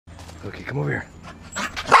Okay, come over here.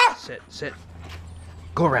 Sit, sit.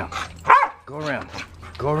 Go around. Go around.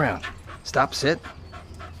 Go around. Stop, sit.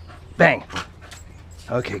 Bang.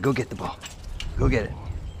 Okay, go get the ball. Go get it.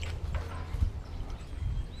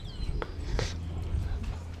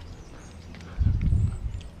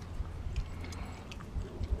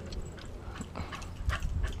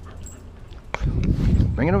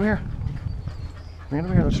 Bring it over here. Bring it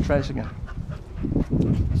over here. Let's try this again.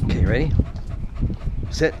 Okay, ready?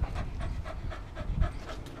 Sit.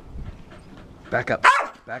 Back up.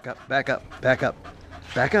 Back up. Back up. Back up.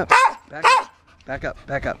 Back up. Back up. Back up.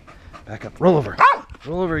 Back up. Back up. Roll over.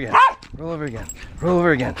 Roll over again. Roll over again. Roll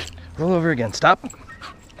over again. Roll over again. Stop.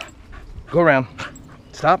 Go around.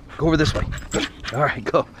 Stop. Go over this way. All right,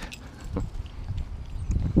 go.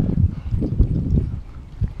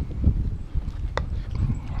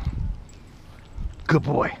 Good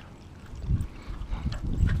boy.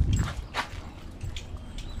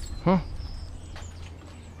 Huh?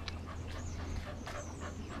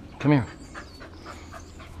 Come here.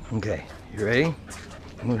 Okay, you ready?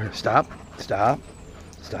 Stop, stop,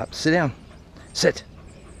 stop. Sit down. Sit.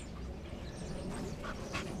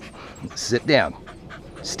 Sit down.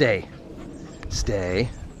 Stay. Stay.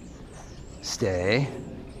 Stay.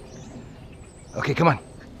 Okay, come on.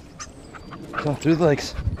 Come on, through the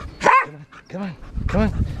legs. Come on, come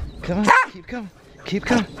on, come on. Keep coming, keep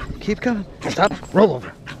coming, keep coming. Stop, roll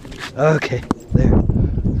over. Okay, there.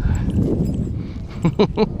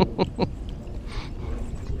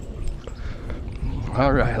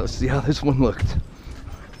 All right, let's see how this one looked.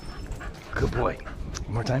 Good boy.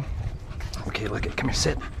 One more time. Okay, look it. Come here,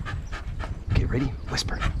 sit. Okay, ready?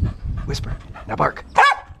 Whisper. Whisper. Now bark.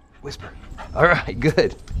 Whisper. All right,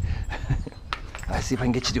 good. Let's see if I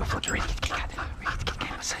can get you to do a flip. Ready?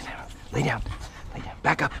 Lay down. Lay down.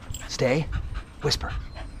 Back up. Stay. Whisper.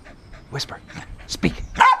 Whisper. Speak.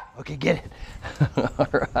 Okay, get it. All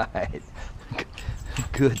right.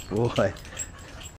 Good boy.